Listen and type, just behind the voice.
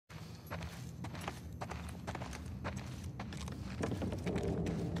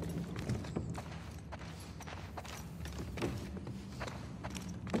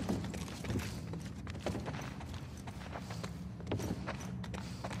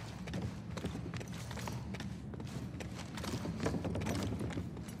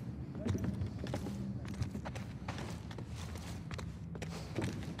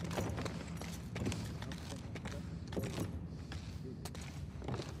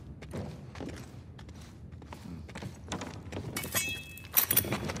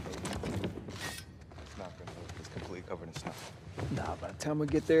Time we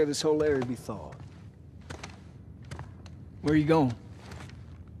get there, this whole area will be thawed. Where are you going?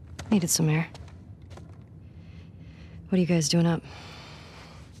 Needed some air. What are you guys doing up?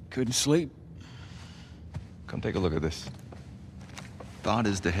 Couldn't sleep. Come take a look at this. Thought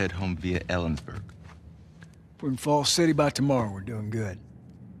is to head home via Ellensburg. If we're in Falls City by tomorrow, we're doing good.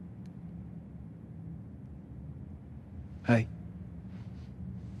 Hey.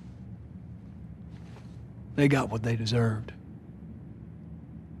 They got what they deserved.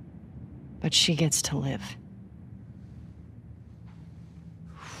 But she gets to live.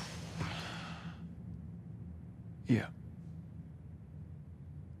 Yeah.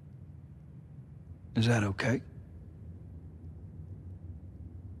 Is that okay?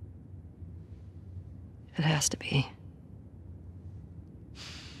 It has to be.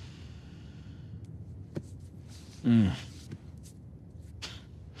 I'm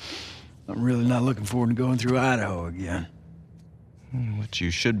really not looking forward to going through Idaho again. What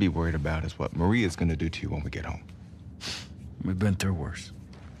you should be worried about is what Maria's gonna do to you when we get home. We've been through worse.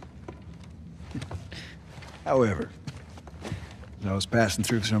 However, as I was passing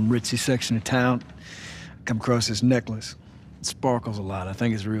through some ritzy section of town, I come across this necklace. It sparkles a lot. I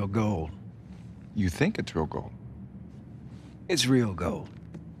think it's real gold. You think it's real gold? It's real gold.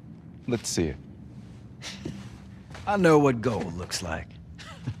 Let's see it. I know what gold looks like.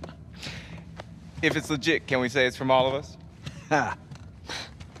 If it's legit, can we say it's from all of us? Ha!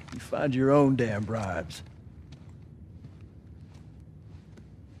 You find your own damn bribes.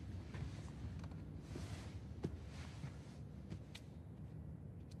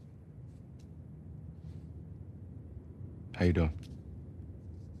 How you doing?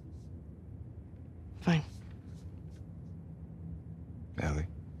 Fine. Ellie?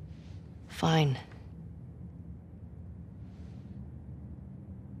 Fine.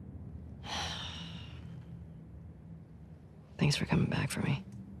 Thanks for coming back for me.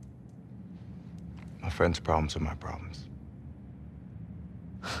 My friend's problems are my problems.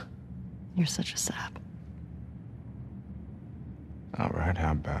 You're such a sap. All right,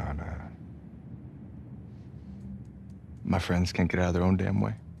 how about, my friends can't get out of their own damn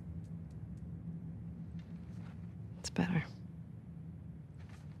way? It's better.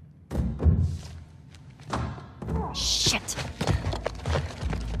 Shit!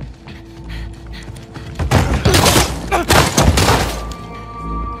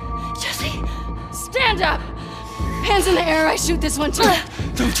 Jesse! Stand up! Hands in the air, I shoot this one too!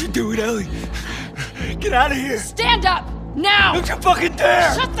 Don't you do it, Ellie! Get out of here! Stand up! Now! Don't you fucking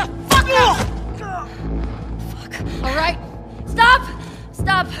dare! Shut the fuck up! Fuck. All right. Stop!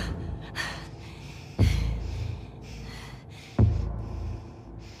 Stop!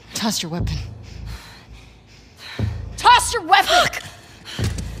 Toss your weapon. Toss your weapon! Fuck.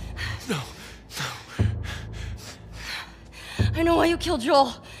 No. I know why you killed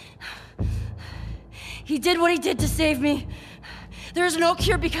Joel. He did what he did to save me. There is no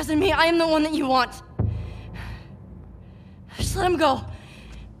cure because of me. I am the one that you want. Just let him go.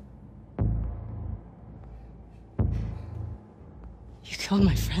 You killed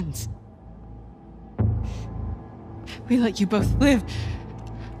my friends. We let you both live.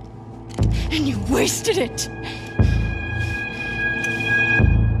 And you wasted it.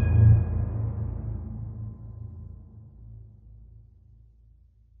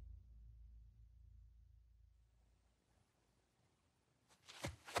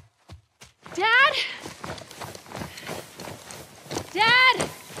 Dad? Dad!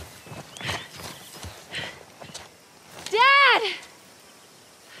 Dad!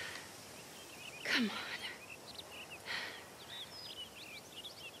 Come on.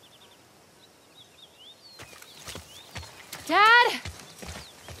 Dad!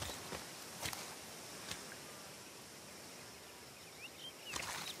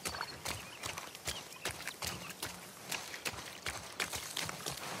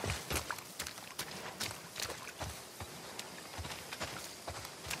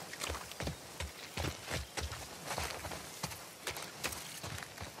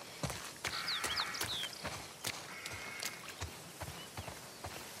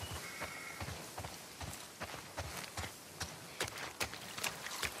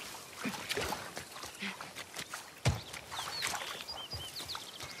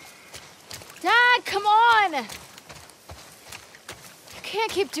 Dad, come on! You can't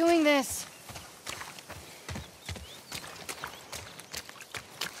keep doing this.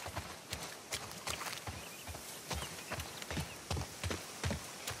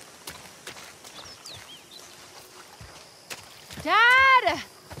 Dad!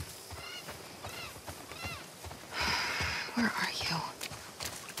 Where are you?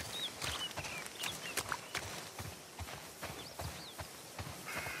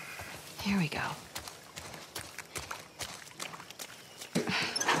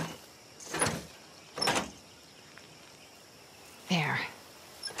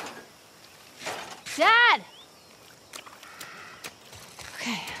 Dad!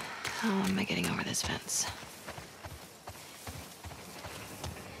 Okay, how am I getting over this fence?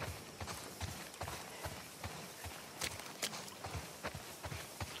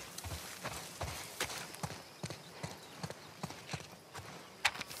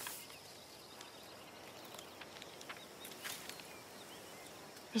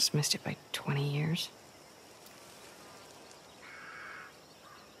 Just missed it by 20 years.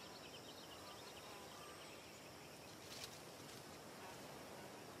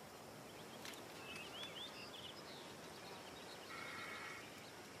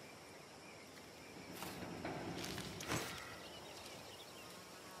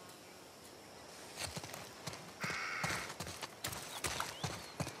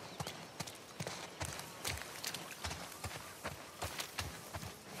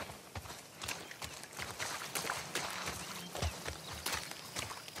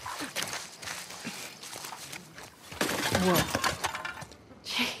 Whoa.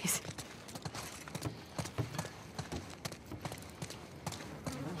 Jeez.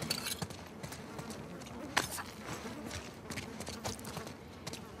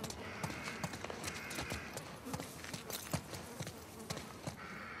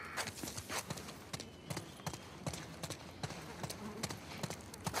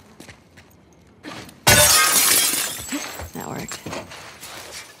 That worked.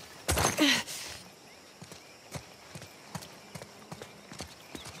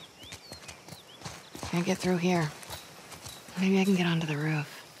 Can't get through here. Maybe I can get onto the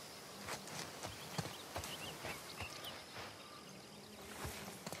roof.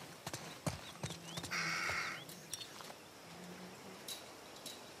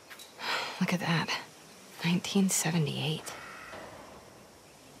 Look at that. 1978.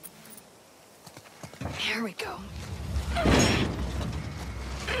 Here we go.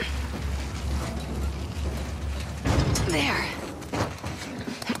 There.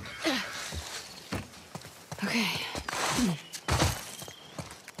 Okay.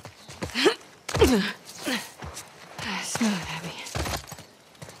 Smooth, Abby.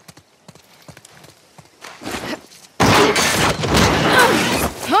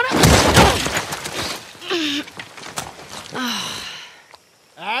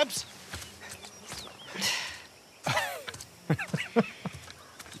 Abs?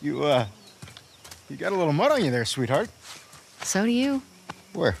 You got a little mud on you there, sweetheart. So do you.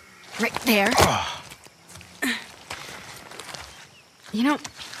 Where? Right there. You know,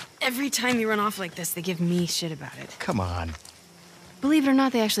 every time you run off like this, they give me shit about it. Come on. Believe it or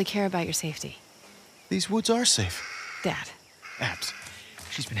not, they actually care about your safety. These woods are safe. Dad. Abs,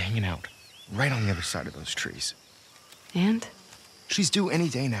 she's been hanging out right on the other side of those trees. And? She's due any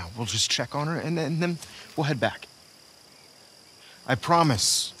day now. We'll just check on her and then we'll head back. I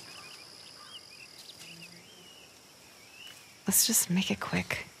promise. Let's just make it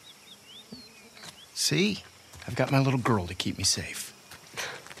quick. See? I've got my little girl to keep me safe.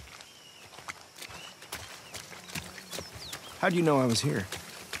 How'd you know I was here?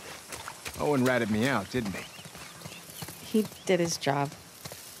 Owen ratted me out, didn't he? He did his job.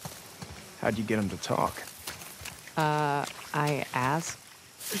 How'd you get him to talk? I asked.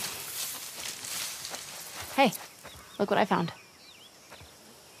 Hey, look what I found.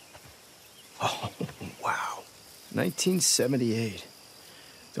 Oh, wow. 1978.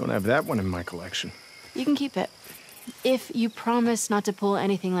 Don't have that one in my collection. You can keep it. If you promise not to pull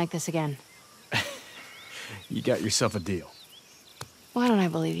anything like this again. You got yourself a deal. Why don't I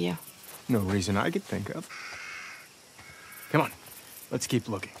believe you? No reason I could think of. Come on, let's keep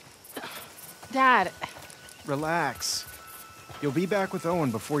looking. Dad. Relax. You'll be back with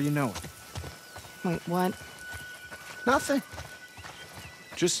Owen before you know it. Wait, what? Nothing.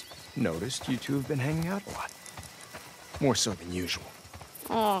 Just noticed you two have been hanging out a lot. More so than usual.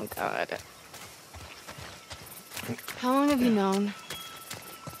 Oh, God. How long have you known?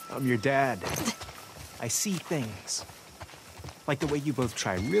 I'm your dad. I see things. Like the way you both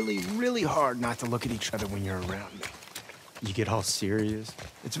try really, really hard not to look at each other when you're around me. You get all serious.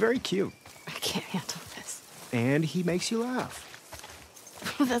 It's very cute. I can't handle this. And he makes you laugh.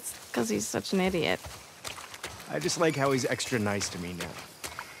 That's because he's such an idiot. I just like how he's extra nice to me now.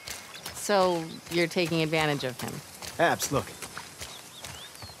 So, you're taking advantage of him? Abs, look.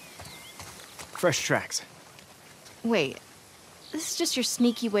 Fresh tracks. Wait. This is just your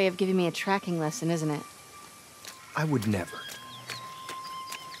sneaky way of giving me a tracking lesson, isn't it? I would never.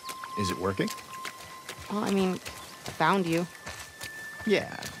 Is it working? Well, I mean, I found you.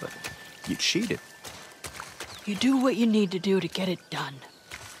 Yeah, but you cheated. You do what you need to do to get it done.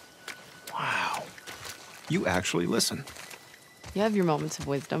 Wow. You actually listen. You have your moments of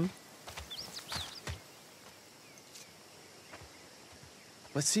wisdom.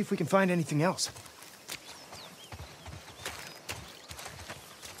 Let's see if we can find anything else.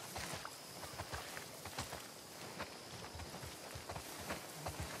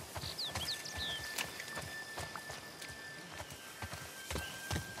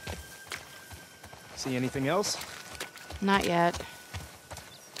 See anything else? Not yet.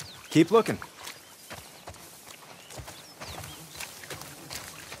 Keep looking.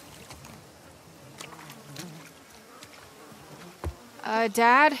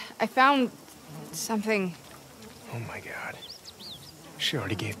 Dad, I found something. Oh my God. She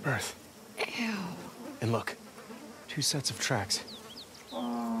already gave birth. Ew. And look, 2 sets of tracks.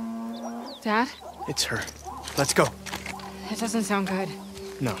 Dad? It's her. Let's go. That doesn't sound good.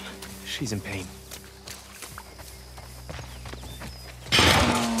 No, she's in pain.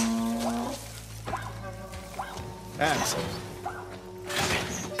 Abs.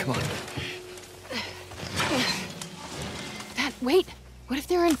 Come on. Dad, wait. What if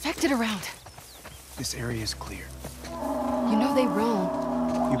they're infected around? This area is clear. You know they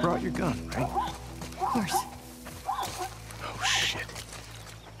roam. You brought your gun, right? Of course. Oh, shit.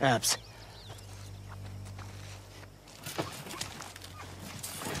 Abs.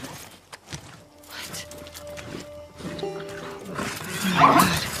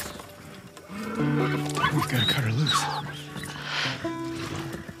 We've got to cut her loose.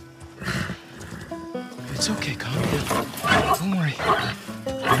 It's okay, calm down. Don't worry.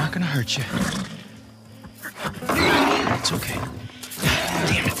 I'm not gonna hurt you. It's okay.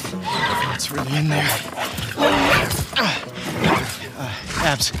 Damn it. It's really in there.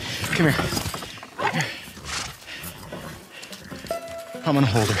 Abs, come here. Here. I'm gonna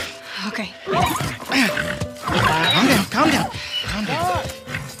hold her. Okay. Calm down, calm down. Calm down.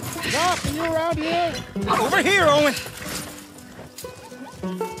 Doc, are you around here? Over here, Owen!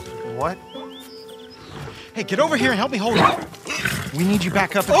 What? Hey, get over here and help me hold her. We need you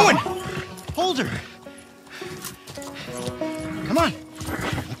back up. Owen! Hold her! Come on.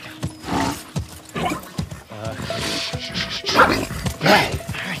 All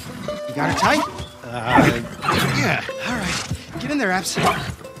right. You got her tight? Yeah. All right. Get in there, Abs.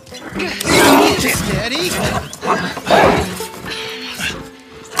 Steady.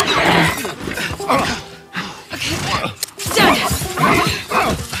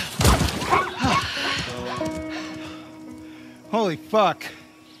 Holy fuck.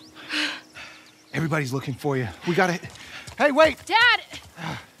 Everybody's looking for you. We gotta... Hey, wait! Dad!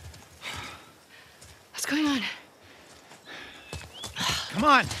 What's going on? Come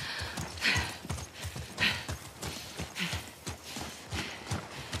on!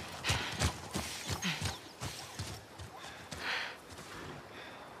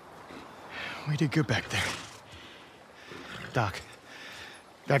 We did good back there. Doc,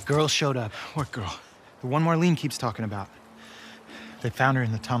 that girl showed up. What girl? The one Marlene keeps talking about. They found her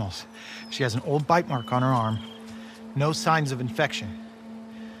in the tunnels. She has an old bite mark on her arm. No signs of infection.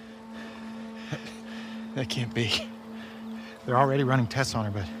 That can't be. They're already running tests on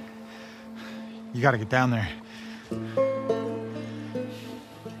her, but you gotta get down there.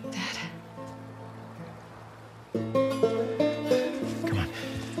 Dad. Come on.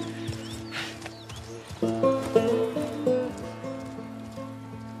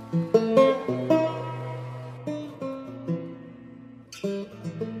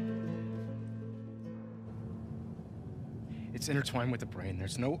 It's intertwined with the brain.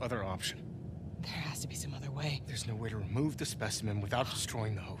 There's no other option. There has to be some other way. There's no way to remove the specimen without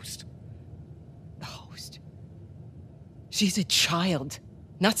destroying the host. The host. She's a child,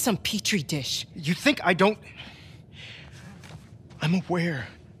 not some petri dish. You think I don't... I'm aware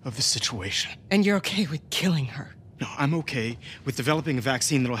of the situation. And you're okay with killing her? No, I'm okay with developing a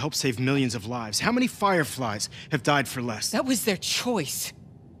vaccine that'll help save millions of lives. How many fireflies have died for less? That was their choice.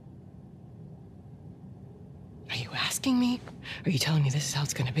 Are you asking me? Or are you telling me this is how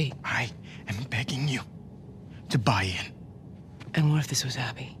it's gonna be? I am begging you to buy in. And what if this was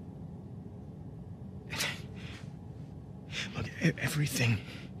Abby? Look, everything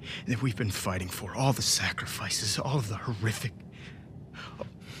that we've been fighting for, all the sacrifices, all of the horrific...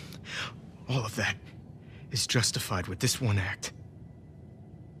 all of that is justified with this one act.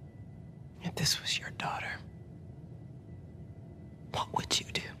 If this was your daughter, what would you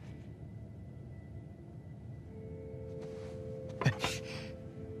do?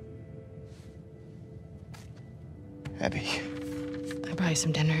 Abby. I'll buy you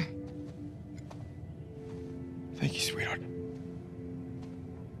some dinner. Thank you, sweetheart.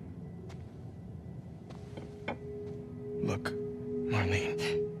 Look, Marlene.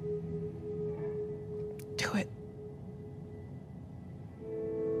 Do it.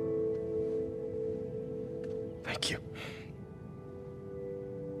 Thank you.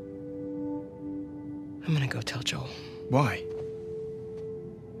 Joel. Why?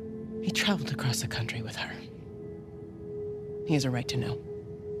 He traveled across the country with her. He has a right to know.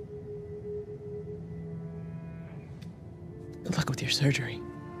 Good luck with your surgery.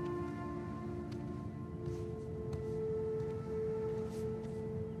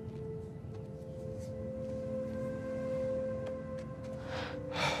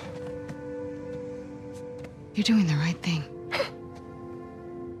 You're doing the right thing.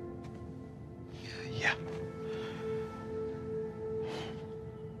 Yeah.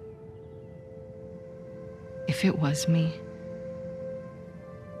 If it was me,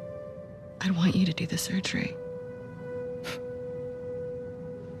 I'd want you to do the surgery.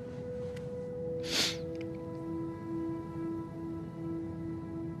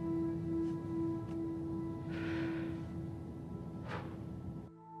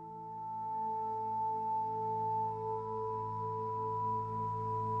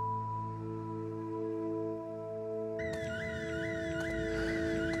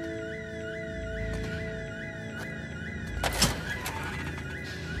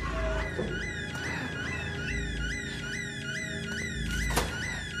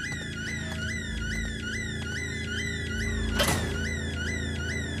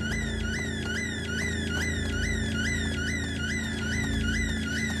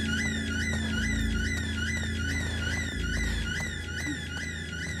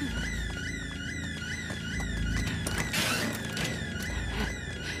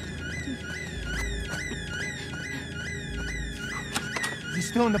 Is he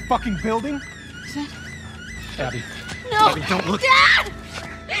still in the fucking building? Is it? Abby. No! Abby, don't look. Dad!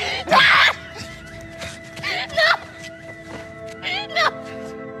 Dad! No! No! No!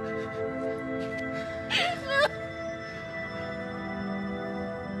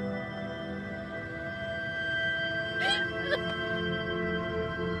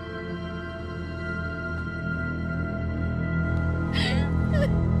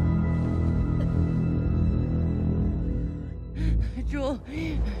 Joel,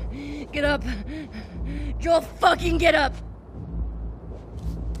 get up. Joel, fucking get up.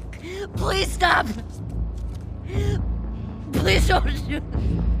 Please stop. Please don't shoot.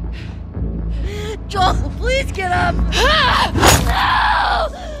 Joel, please get up. No!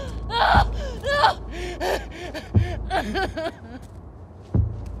 No!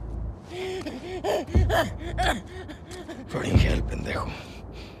 Por in hell, pendejo.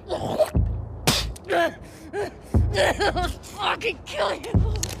 I'll fucking kill you.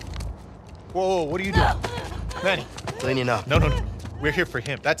 Whoa, what are you doing? Manny. Cleaning up. No. We're here for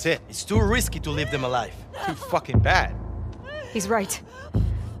him. That's it. It's too risky to leave them alive. Too fucking bad. He's right.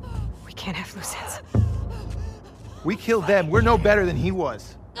 We can't have loose ends. We killed them. We're no better than he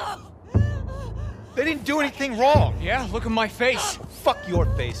was. They didn't do anything wrong. Yeah, look at my face. Fuck your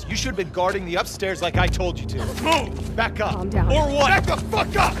face. You should have been guarding the upstairs like I told you to. Move! Back up. Calm down. Or what? Back the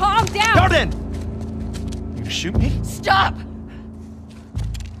fuck up! Calm down! Garden! You shoot me? Stop!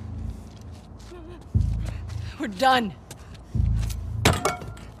 We're done.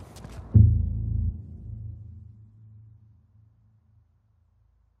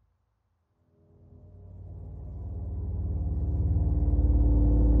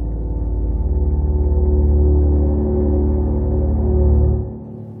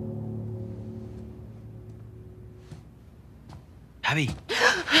 Abby.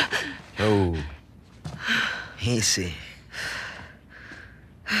 Oh. Easy.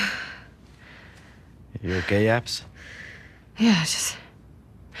 You okay, Abs? Yeah, just...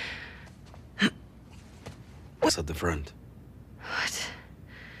 What's at the front? What?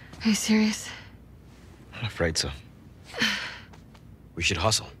 Are you serious? I'm afraid so. We should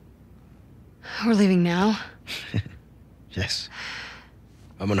hustle. We're leaving now? Yes.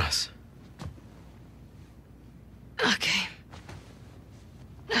 Vámonos. Okay.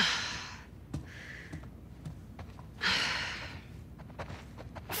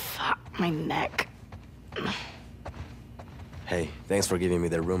 Fuck my neck. Hey, thanks for giving me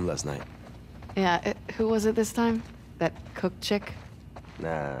the room last night. Yeah, who was it this time? That cook chick?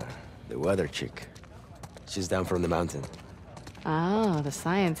 Nah, the weather chick. She's down from the mountain. Oh, the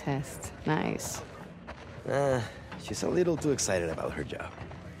scientist. Nice. She's a little too excited about her job.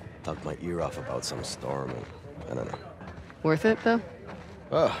 Talked my ear off about some storm and I don't know. Worth it, though?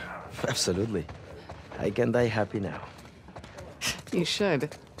 Oh, absolutely. I can die happy now. You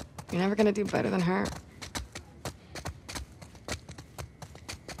should. You're never gonna do better than her.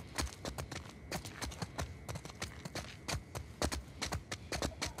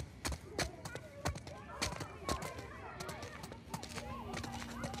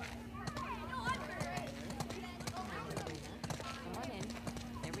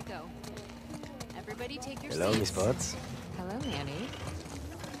 Hello, Miss Potts. Hello, Manny.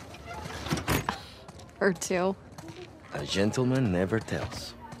 Her too. A gentleman never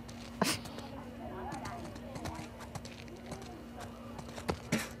tells.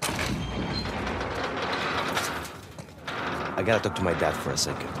 I gotta talk to my dad for a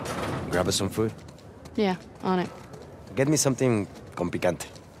second. Grab us some food. Yeah, on it. Get me something con picante.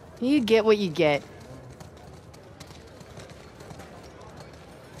 You get what you get.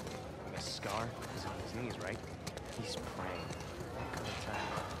 The scar is on his knees, right? He's praying.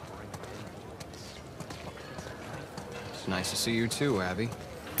 It's nice to see you too, Abby.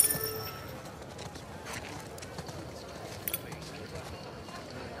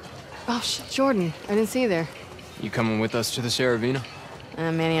 Oh, shit, Jordan. I didn't see you there. You coming with us to the Saravina?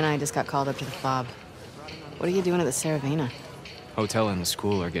 Manny and I just got called up to the fob. What are you doing at the Saravina? Hotel and the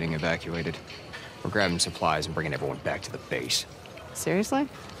school are getting evacuated. We're grabbing supplies and bringing everyone back to the base. Seriously?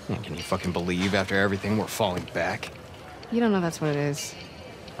 Yeah, can you fucking believe after everything we're falling back? You don't know that's what it is.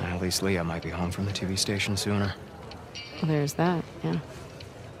 At least Leah might be home from the TV station sooner. Well, there's that, yeah.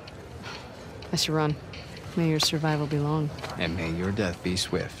 I should run. May your survival be long. And may your death be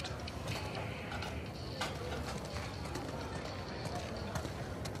swift.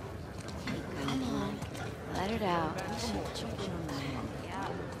 Let it out.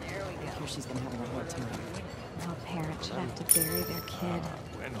 Here she's gonna have a hard time. No parent should have to bury their kid.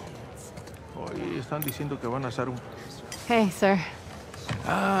 Bueno, hoy están diciendo que van a hacer un... Hey, sir.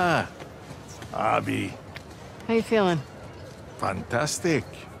 Ah, Abby, How you feeling? fantastic.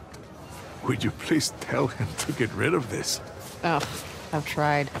 Would you please tell him to get rid of this? Oh, I've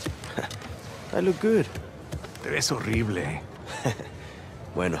tried. I look good. Te ves horrible.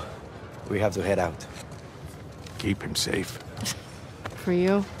 Bueno, we have to head out. Keep him safe. For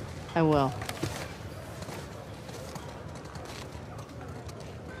you, I will.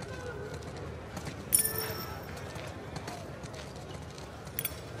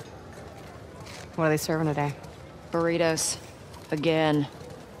 What are they serving today? Burritos. Again.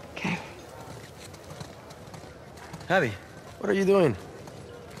 Okay. Abby, what are you doing?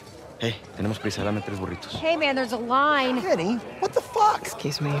 Hey, tenemos prisa, dame 3 burritos. Hey, man, there's a line. Kenny, what the fuck?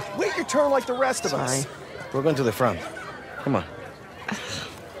 Excuse me. Wait your turn like the rest of us. Sorry. We're going to the front. Come on.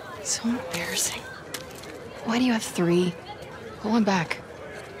 So embarrassing. Why do you have 3? Pull one back.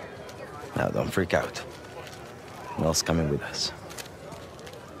 Now, don't freak out. Mel's coming with us.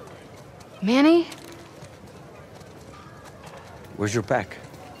 Manny? Where's your pack?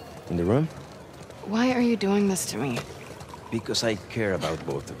 In the room? Why are you doing this to me? Because I care about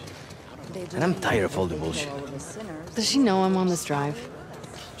both of you. And I'm tired of all the bullshit. Does she know I'm on this drive?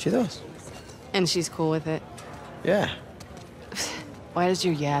 She does. And she's cool with it? Yeah. Why does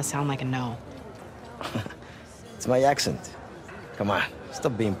your yeah sound like a no? It's my accent. Come on,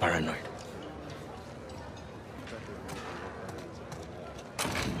 stop being paranoid.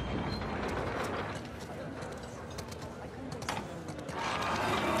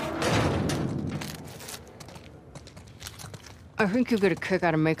 I think you get a kick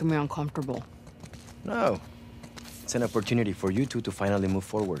out of making me uncomfortable. No. It's an opportunity for you two to finally move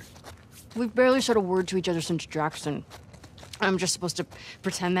forward. We've barely said a word to each other since Jackson. I'm just supposed to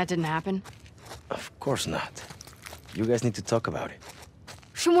pretend that didn't happen? Of course not. You guys need to talk about it.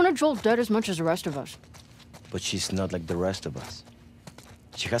 She wanted Joel dead as much as the rest of us. But she's not like the rest of us.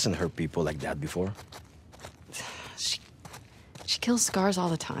 She hasn't hurt people like that before. She kills scars all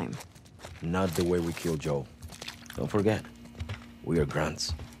the time. Not the way we kill Joel. Don't forget, we are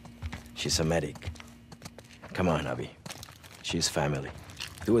grunts. She's a medic. Come on, Abby. She's family.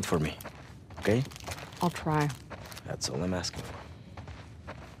 Do it for me, okay? I'll try. That's all I'm asking for.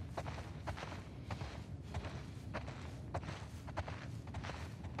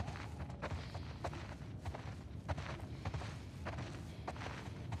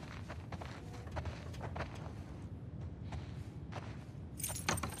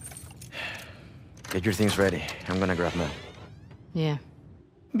 Get your things ready. I'm gonna grab Mel. Yeah.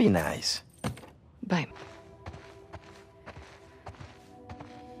 Be nice. Bye.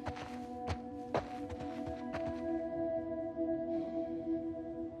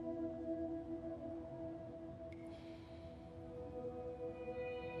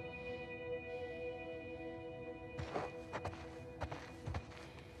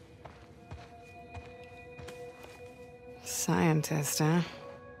 Scientist, huh?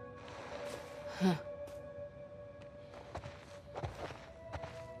 Huh.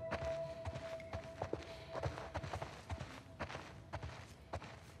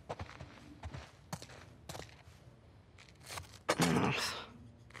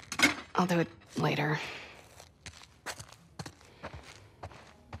 I'll do it later.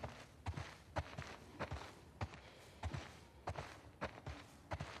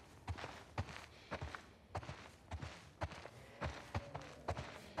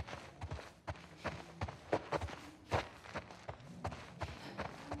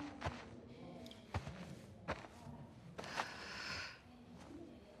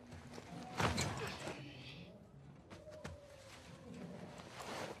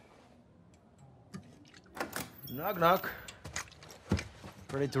 Knock, knock.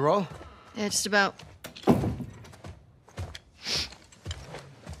 Ready to roll? Yeah, just about.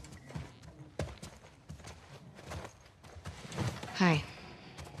 Hi.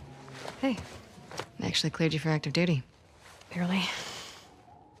 Hey. I actually cleared you for active duty. Barely.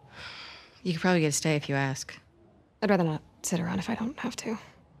 You could probably get a stay if you ask. I'd rather not sit around if I don't have to.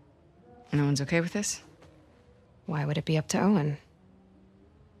 No one's okay with this? Why would it be up to Owen?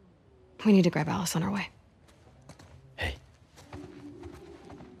 We need to grab Alice on our way. Hey.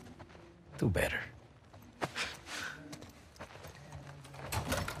 Do better.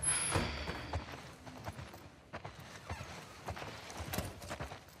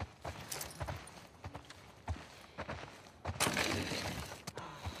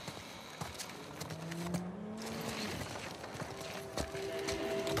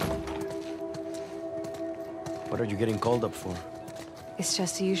 What are you getting called up for? It's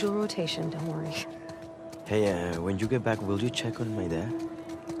just the usual rotation, don't worry. Hey, when you get back, will you check on my dad?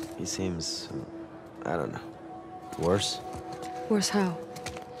 He seems, I don't know, worse? Worse how?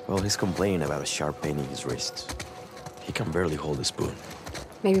 Well, he's complaining about a sharp pain in his wrist. He can barely hold a spoon.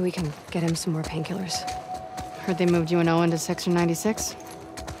 Maybe we can get him some more painkillers. Heard they moved you and Owen to Section 96?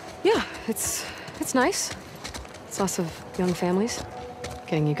 Yeah, it's nice. It's lots of young families.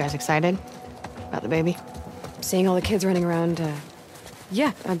 Getting you guys excited about the baby? Seeing all the kids running around,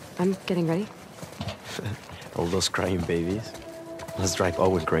 yeah, I'm getting ready. All those crying babies. Let's drive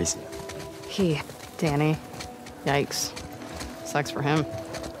Owen crazy. Danny. Yikes. Sucks for him.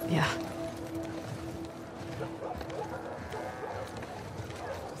 Yeah.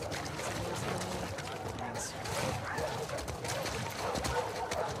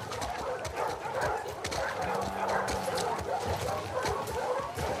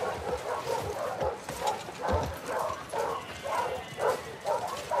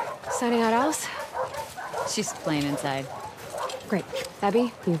 Signing out, Alice? She's playing inside. Great.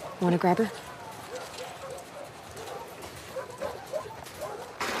 Abby, you want to grab her?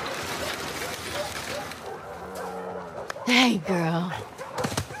 Hey, girl.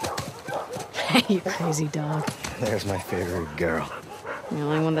 Hey, you crazy dog. There's my favorite girl. The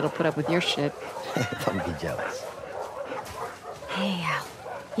only one that'll put up with your shit. Don't be jealous. Hey, Al.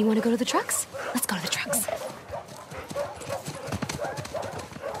 You want to go to the trucks? Let's go to the trucks.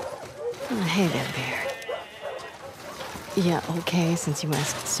 Oh, hey there, Bear. Yeah, okay, since you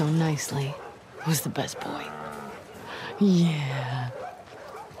asked so nicely. Who's the best boy? Yeah.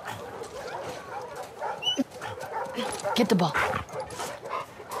 Get the ball.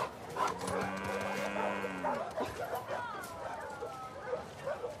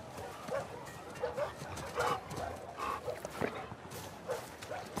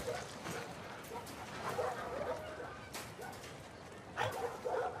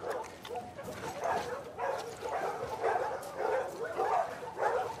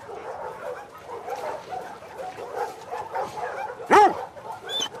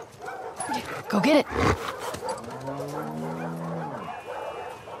 Go get it.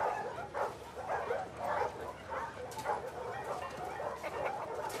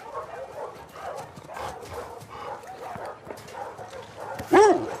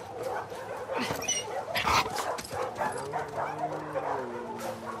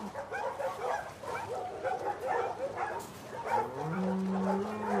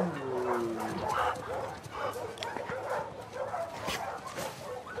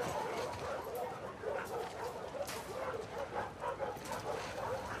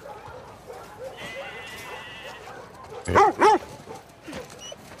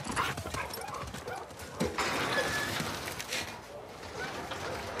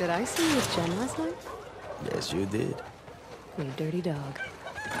 Did I see you with Jen last night? Yes, you did. You dirty dog.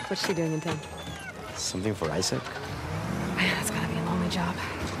 What's she doing in town? Something for Isaac? Man, that's gotta be a lonely job.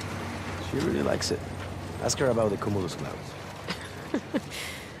 She really likes it. Ask her about the cumulus clouds.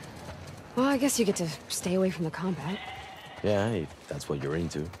 Well, I guess you get to stay away from the combat. Yeah, if that's what you're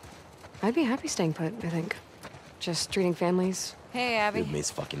into. I'd be happy staying put, I think. Just treating families. Hey, Abby. You'd miss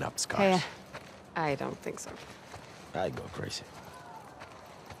fucking up scars. Hey, I don't think so. I'd go crazy.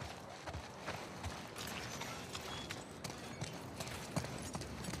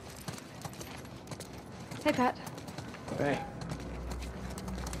 Hey, Pat. Hey,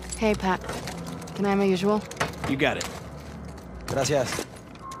 Hey, Pat. Can I have my usual? you got it. Gracias.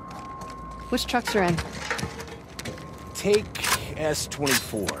 Which trucks are in? Take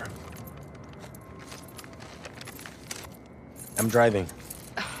S-24. I'm driving.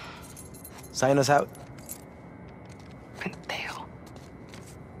 Sign us out. Pendejo.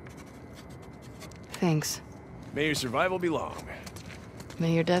 Thanks. May your survival be long.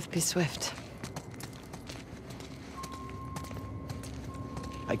 May your death be swift.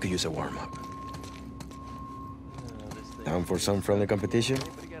 I could use a warm-up. Down for some friendly competition?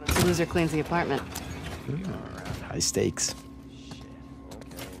 The loser cleans the apartment. High stakes.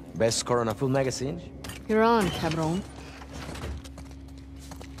 Best score on a full magazine? You're on, cabron.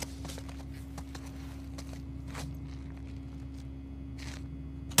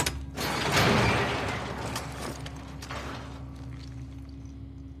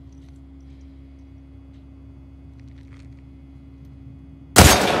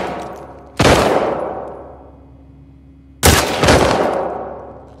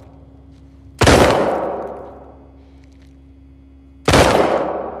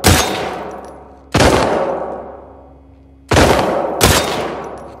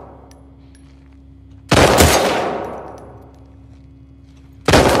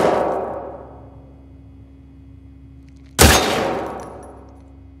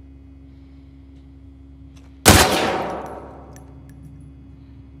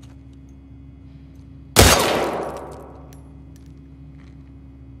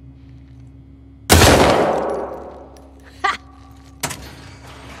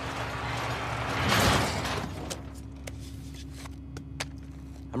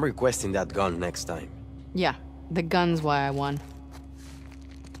 I'm requesting that gun next time. Yeah, the gun's why I won.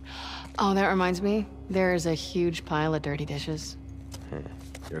 Oh, that reminds me. There's a huge pile of dirty dishes.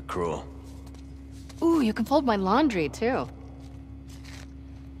 You're cruel. Ooh, you can fold my laundry, too.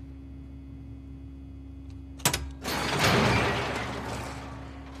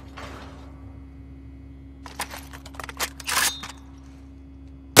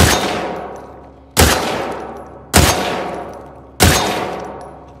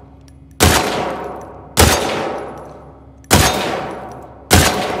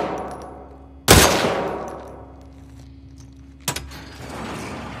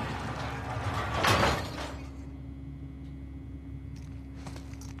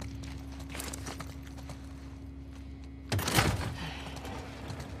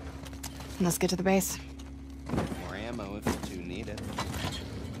 Let's get to the base. More ammo if you need it.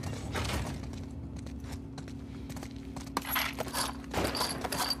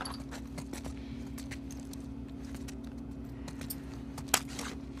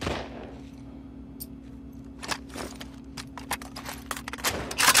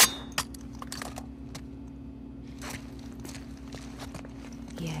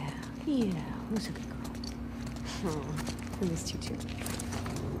 Yeah, who's a good girl? Oh, I missed you too.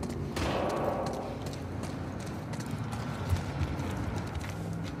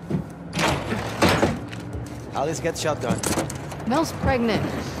 Alice gets shotgun. Mel's pregnant.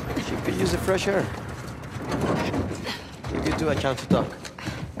 She could use the fresh air. Give you two a chance to talk.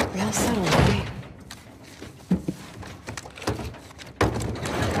 Real subtle, baby.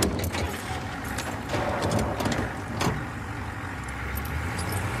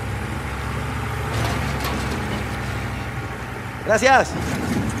 Gracias.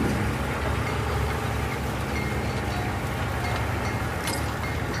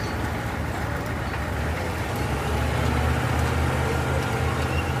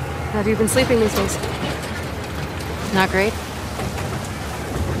 How have you been sleeping these days? Not great.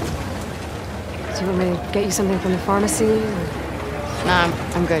 Do you want me to get you something from the pharmacy? Or... Nah,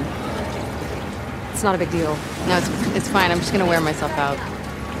 I'm good. It's not a big deal. No, it's fine. I'm just gonna wear myself out.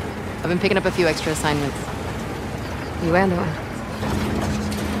 I've been picking up a few extra assignments. You and I.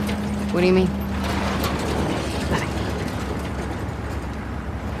 What do you mean? Nothing.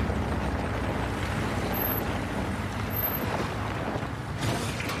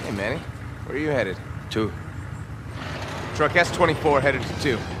 Hey, Manny. Where are you headed? 2. Truck S-24 headed to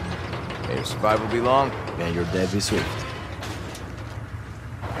 2. May your survival be long. May your death be swift.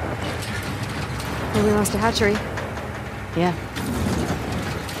 Well, we lost a hatchery. Yeah.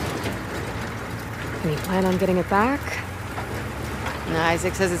 Any plan on getting it back? No,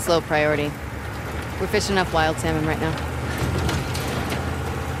 Isaac says it's low priority. We're fishing enough wild salmon right now.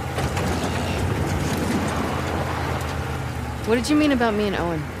 What did you mean about me and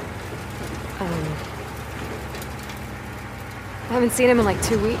Owen? I haven't seen him in like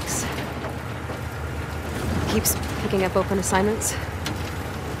 2 weeks. He keeps picking up open assignments.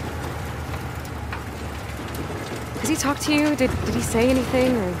 Has he talked to you? Did he say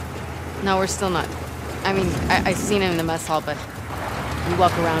anything, or...? No, we're still not. I mean, I seen him in the mess hall, but we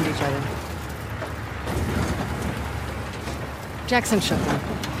walk around each other. Jackson shook him.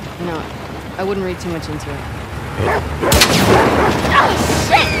 You know, I wouldn't read too much into it. Oh,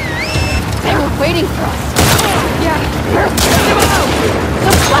 shit! They were waiting for us! Yeah!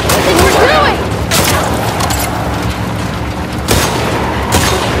 What the fuck do you think we're doing?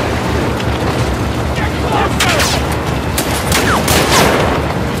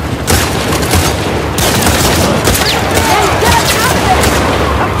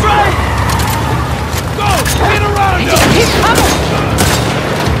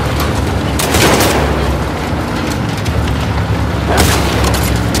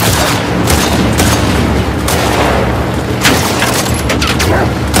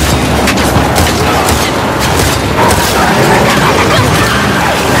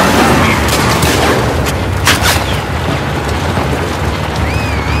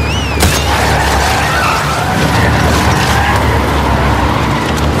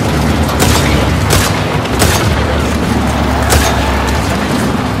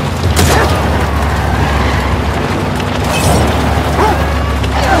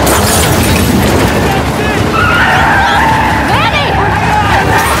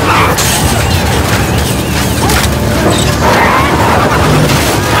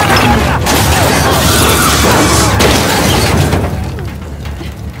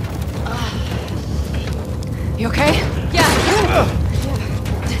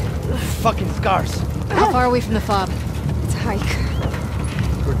 fucking scars. How far away from the fob? It's a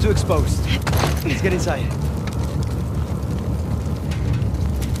hike. We're too exposed. Let's get inside.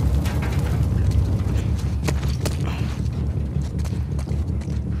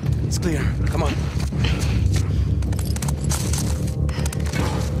 It's clear. Come on.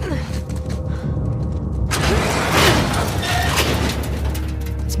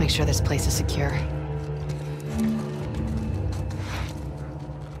 Let's make sure this place is secure.